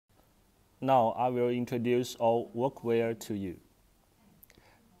Now I will introduce our workwear to you.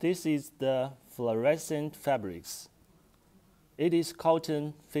 This is the fluorescent fabrics. It is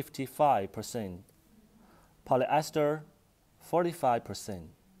cotton 55%, polyester 45%.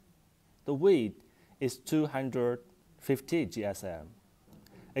 The weight is 250 GSM.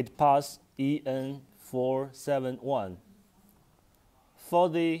 It passed EN 471. For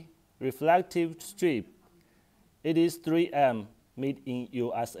the reflective strip, it is 3M made in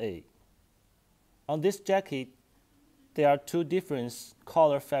USA. On this jacket, there are two different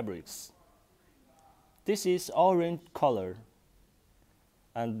color fabrics. This is orange color,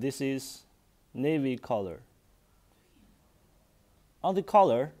 and this is navy color. On the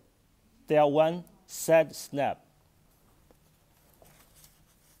collar, there are one side snap.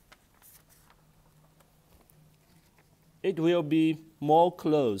 It will be more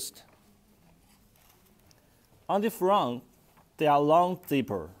closed. On the front, there are long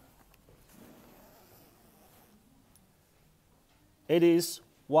zipper. It is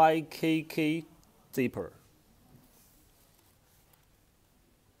YKK zipper.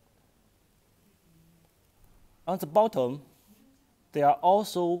 On the bottom, there are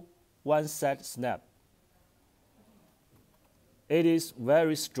also one side snap. It is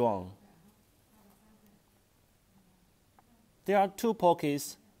very strong. There are two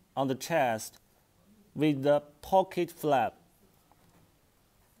pockets on the chest with the pocket flap.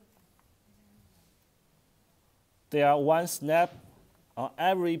 There are one snap on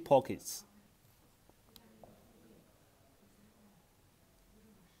every pocket.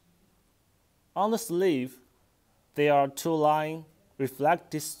 On the sleeve, there are two line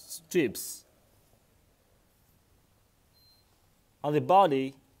reflective strips. On the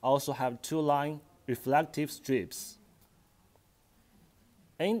body, also have two line reflective strips.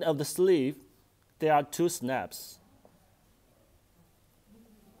 End of the sleeve, there are two snaps.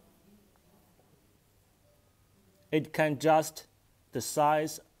 It can adjust the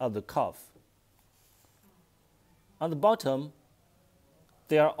size of the cuff. On the bottom,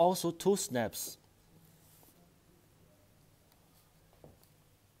 there are also two snaps.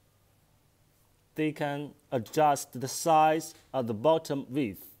 They can adjust the size of the bottom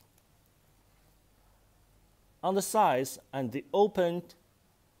width. On the sides and the opened,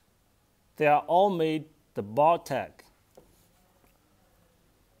 they are all made the bar tag.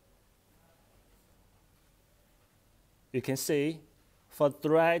 You can see for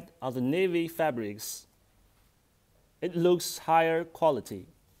thread on the navy fabrics, it looks higher quality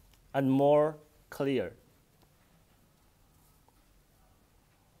and more clear.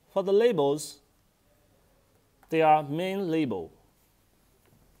 For the labels, they are main label,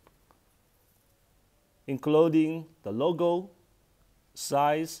 including the logo,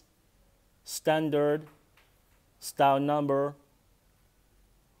 size, standard, style number,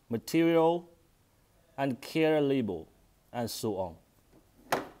 material, and care label, and so on.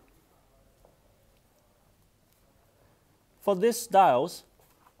 For these styles,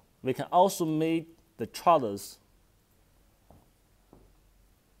 we can also make the trousers.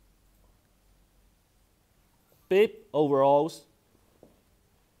 Bib overalls,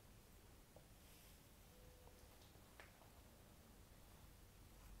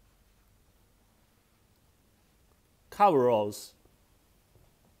 coveralls,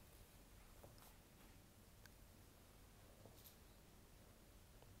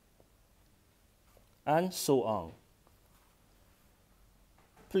 and so on.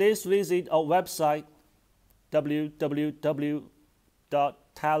 Please visit our website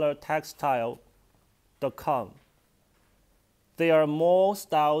www.taylortextile.com. There are more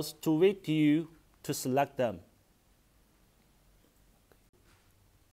styles to wait you to select them.